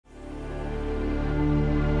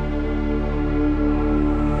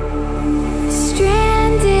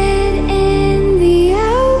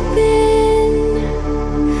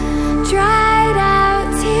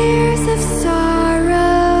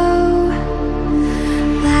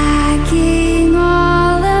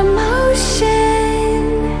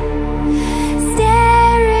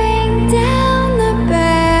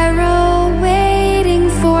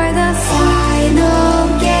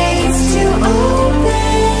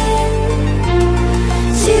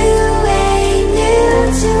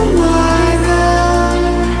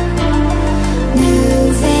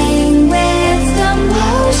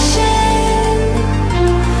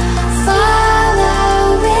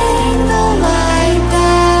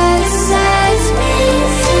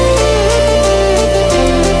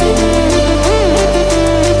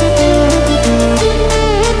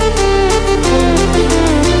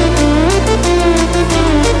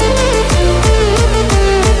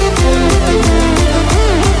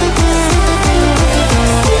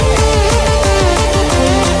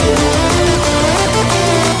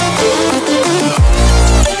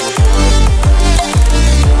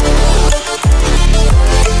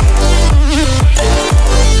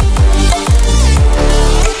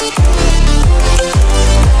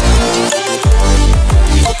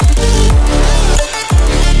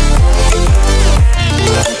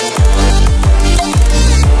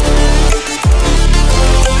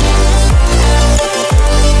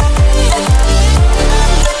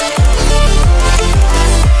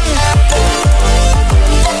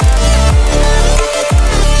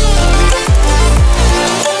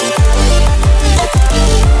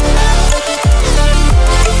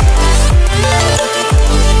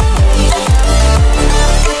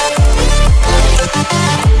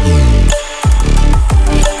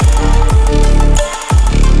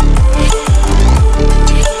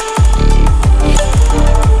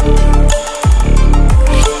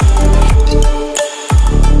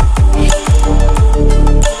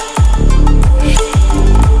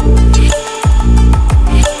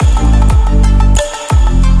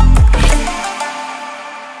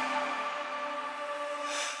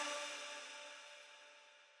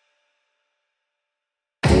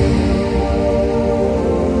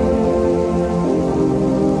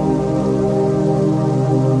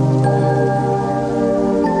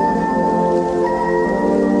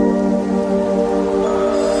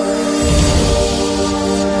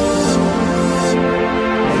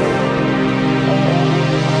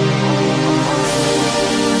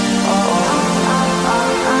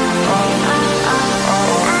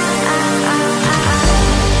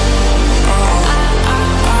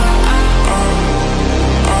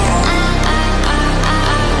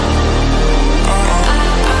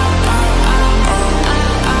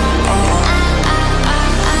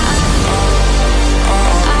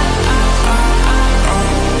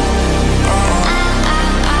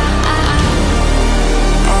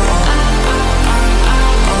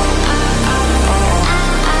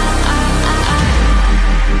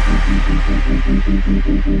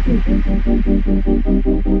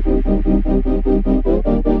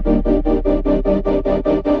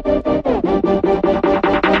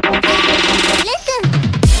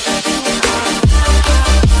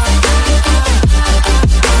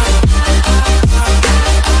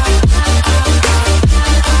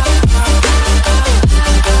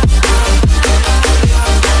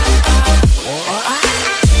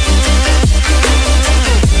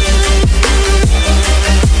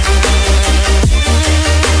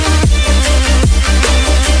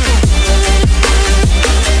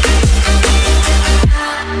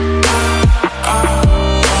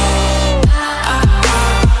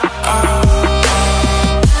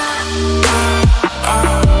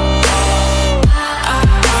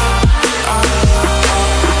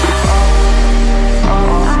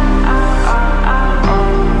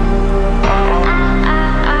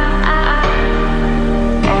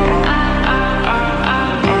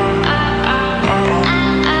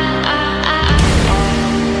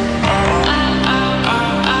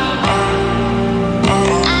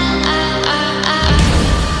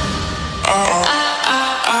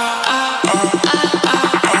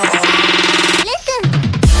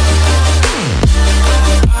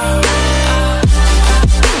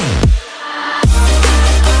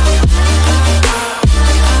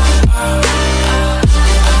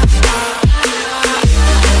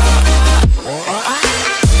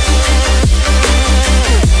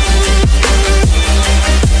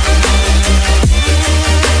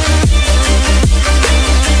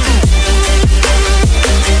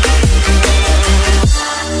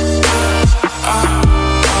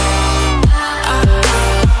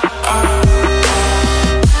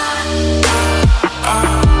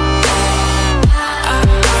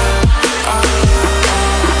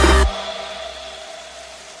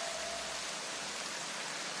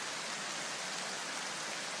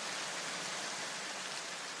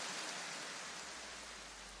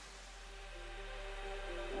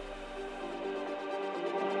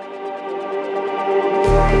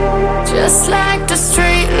Just like the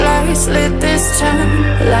street lights lit this town,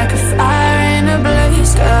 like a fire in a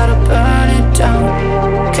blaze, gotta burn it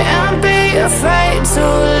down. Can't be afraid to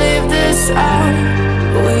leave this out.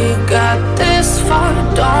 We got this far,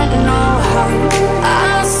 don't know how.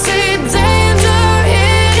 I see danger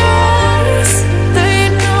in your eyes. They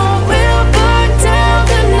know we'll burn down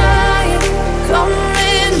the night.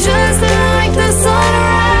 Coming just like the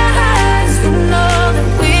sunrise. You know that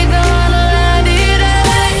we gonna light it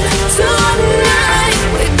up tonight.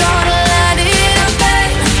 We gonna light it up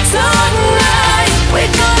tonight. We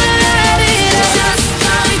gonna light it up just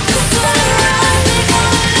like the sunrise. We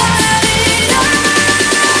gonna light it up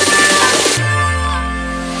now.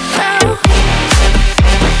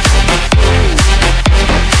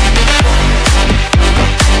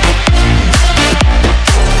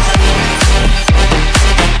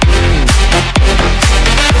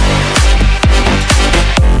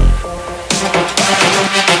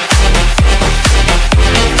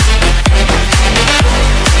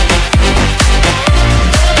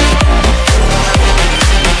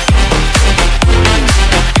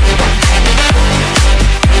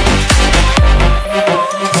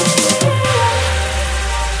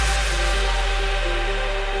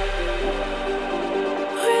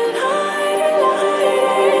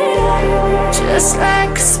 Just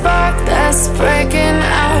like a spark that's breaking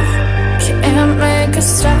out. Can't make a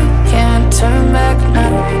stop, can't turn back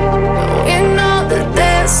now. We know that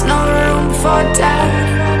there's no room for doubt.